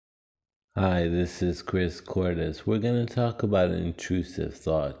Hi, this is Chris Cordes. We're going to talk about intrusive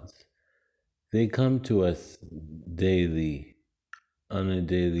thoughts. They come to us daily, on a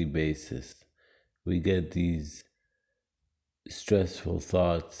daily basis. We get these stressful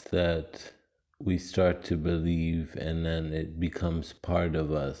thoughts that we start to believe, and then it becomes part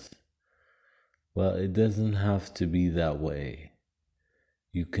of us. Well, it doesn't have to be that way.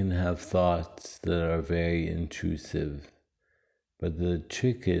 You can have thoughts that are very intrusive, but the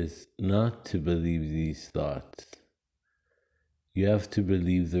trick is not to believe these thoughts. You have to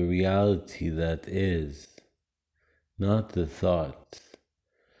believe the reality that is, not the thoughts.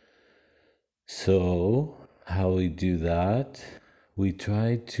 So, how we do that? We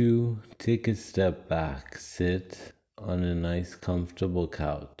try to take a step back, sit on a nice, comfortable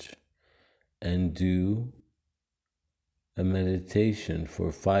couch, and do a meditation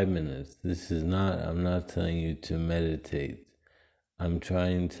for 5 minutes. I'm not telling you to meditate. I'm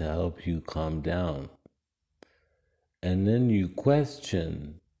trying to help you calm down. And then you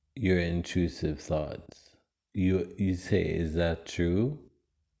question your intrusive thoughts. You say, is that true?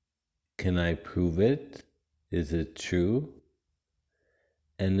 Can I prove it? Is it true?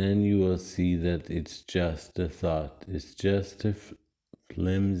 And then you will see that it's just a thought. It's just a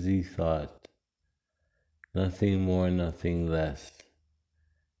flimsy thought. Nothing more, nothing less.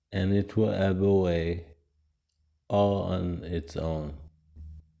 And it will ebb away all on its own.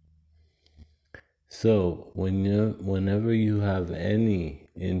 So, whenever you have any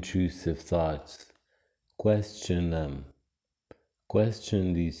intrusive thoughts, question them.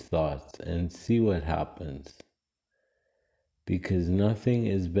 Question these thoughts and see what happens. Because nothing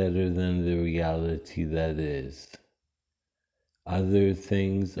is better than the reality that is. Other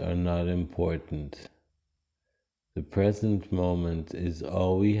things are not important. The present moment is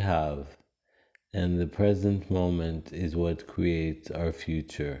all we have, and the present moment is what creates our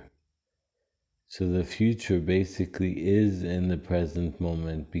future. So the future basically is in the present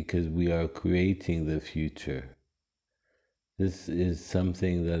moment because we are creating the future. This is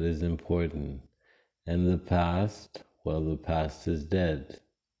something that is important. And the past, well, the past is dead.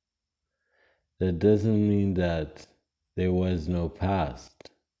 That doesn't mean that there was no past.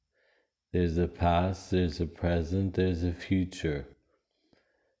 There's a past, there's a present, there's a future.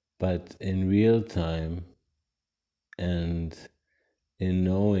 But in real time, and in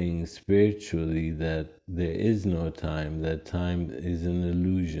knowing spiritually that there is no time, that time is an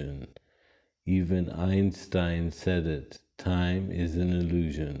illusion. Even Einstein said it, time is an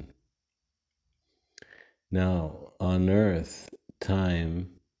illusion. Now, on earth, time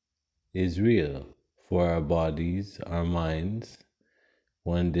is real for our bodies, our minds.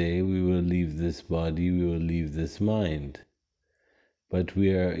 One day we will leave this body, we will leave this mind. But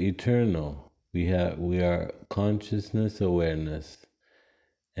we are eternal. We are consciousness awareness.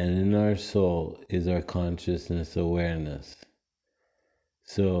 And in our soul is our consciousness awareness.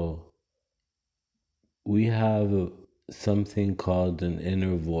 So we have something called an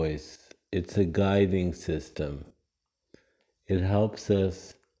inner voice. It's a guiding system. It helps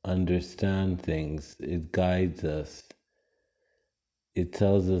us understand things. It guides us. It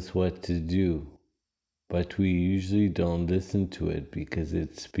tells us what to do. But we usually don't listen to it because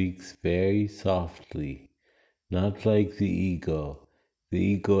it speaks very softly, not like the ego. The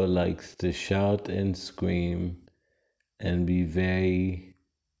ego likes to shout and scream and be very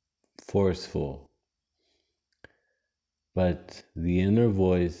forceful. But the inner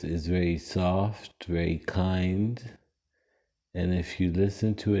voice is very soft, very kind, and if you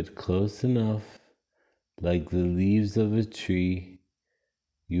listen to it close enough, like the leaves of a tree,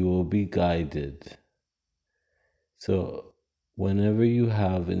 you will be guided. So, whenever you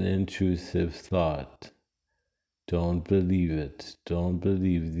have an intrusive thought, don't believe it. Don't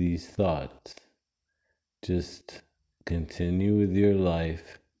believe these thoughts. Just continue with your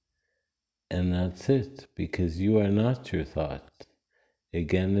life, and that's it, because you are not your thoughts.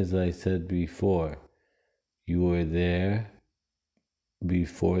 Again, as I said before, you were there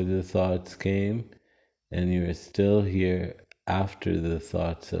before the thoughts came, and you are still here after the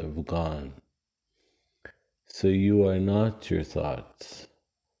thoughts have gone. So you are not your thoughts.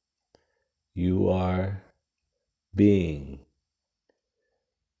 You are being,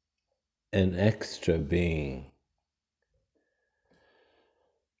 an extra being.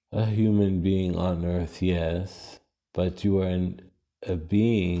 A human being on earth, yes, but you are a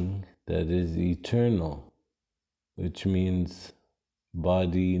being that is eternal, which means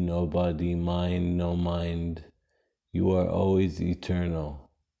body, no body, mind, no mind. You are always eternal,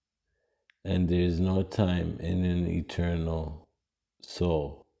 and there is no time in an eternal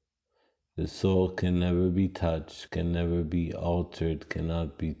soul. The soul can never be touched, can never be altered,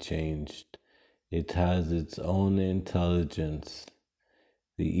 cannot be changed. It has its own intelligence.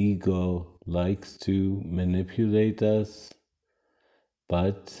 The ego likes to manipulate us,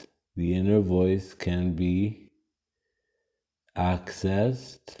 but the inner voice can be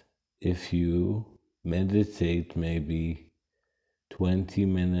accessed if you meditate maybe 20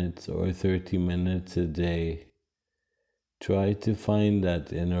 minutes or 30 minutes a day. Try to find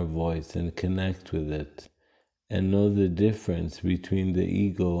that inner voice and connect with it and know the difference between the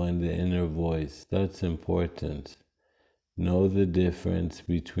ego and the inner voice. That's important. Know the difference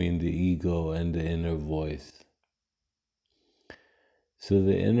between the ego and the inner voice. So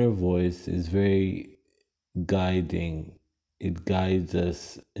the inner voice is very guiding. It guides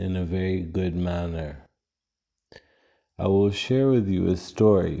us in a very good manner. I will share with you a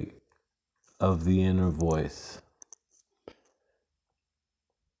story of the inner voice.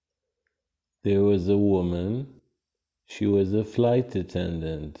 There was a woman, she was a flight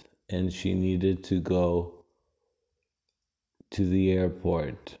attendant, and she needed to go to the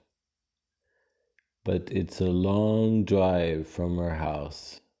airport. But it's a long drive from her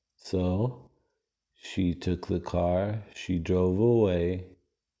house. So she took the car, she drove away,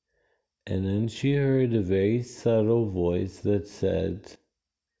 and then she heard a very subtle voice that said,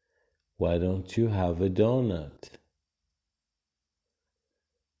 "Why don't you have a donut?"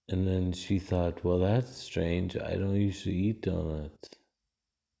 And then she thought, well, that's strange. I don't usually eat donuts.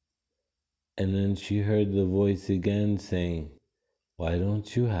 And then she heard the voice again saying, "Why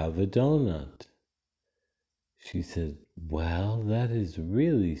don't you have a donut?" She said, well, that is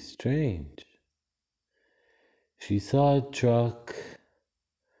really strange. She saw a truck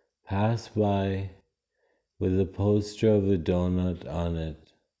pass by with a poster of a donut on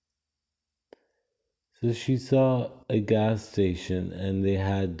it. So she saw a gas station and they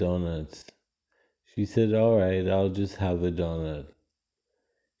had donuts. She said, all right, I'll just have a donut.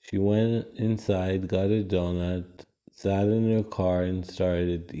 She went inside, got a donut, sat in her car, and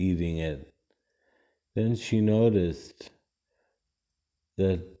started eating it. Then she noticed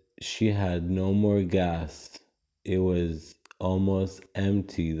that she had no more gas. It was almost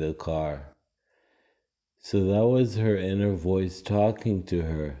empty, the car. So that was her inner voice talking to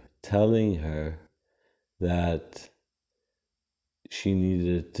her, telling her that she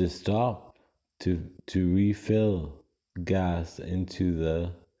needed to stop to refill gas into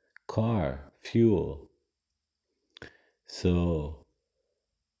the car, fuel. So,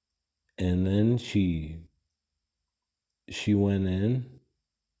 and then she went in,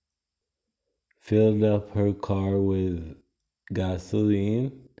 filled up her car with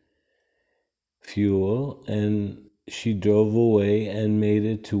gasoline, fuel, and she drove away and made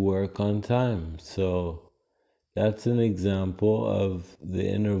it to work on time. So that's an example of the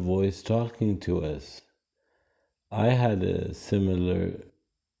inner voice talking to us. I had a similar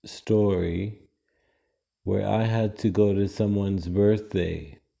story where I had to go to someone's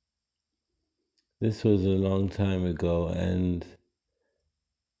birthday. This was a long time ago, and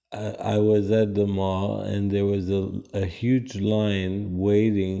I was at the mall, and there was a huge line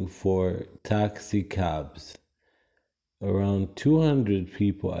waiting for taxi cabs. Around 200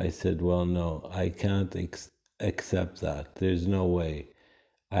 people. I said, well, no, I can't accept that. There's no way.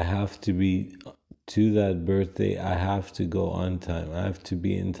 I have to be to that birthday. I have to go on time. I have to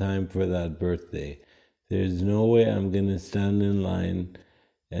be in time for that birthday. There's no way I'm going to stand in line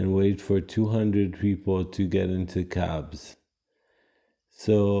and wait for 200 people to get into cabs.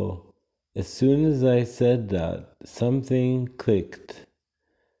 So as soon as I said that, something clicked,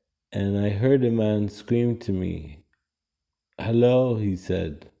 and I heard a man scream to me. Hello, he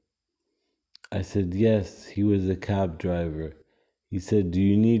said. I said, yes, he was a cab driver. He said, do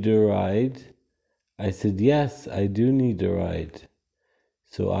you need a ride? I said, yes, I do need a ride.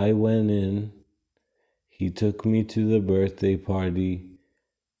 So I went in. He took me to the birthday party,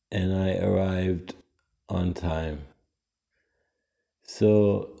 and I arrived on time.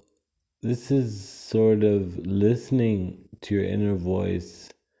 So this is sort of listening to your inner voice,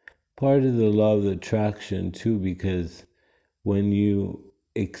 part of the law of attraction too, because when you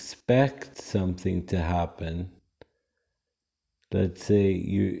expect something to happen, let's say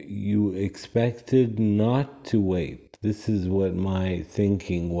you expected not to wait. This is what my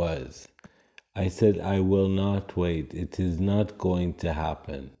thinking was. I said, I will not wait. It is not going to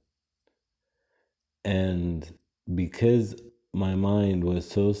happen. And because my mind was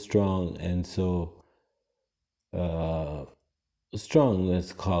so strong and so strong,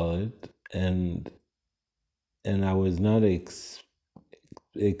 let's call it, and I was not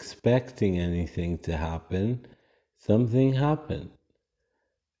expecting anything to happen, something happened.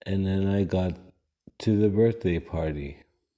 And then I got to the birthday party.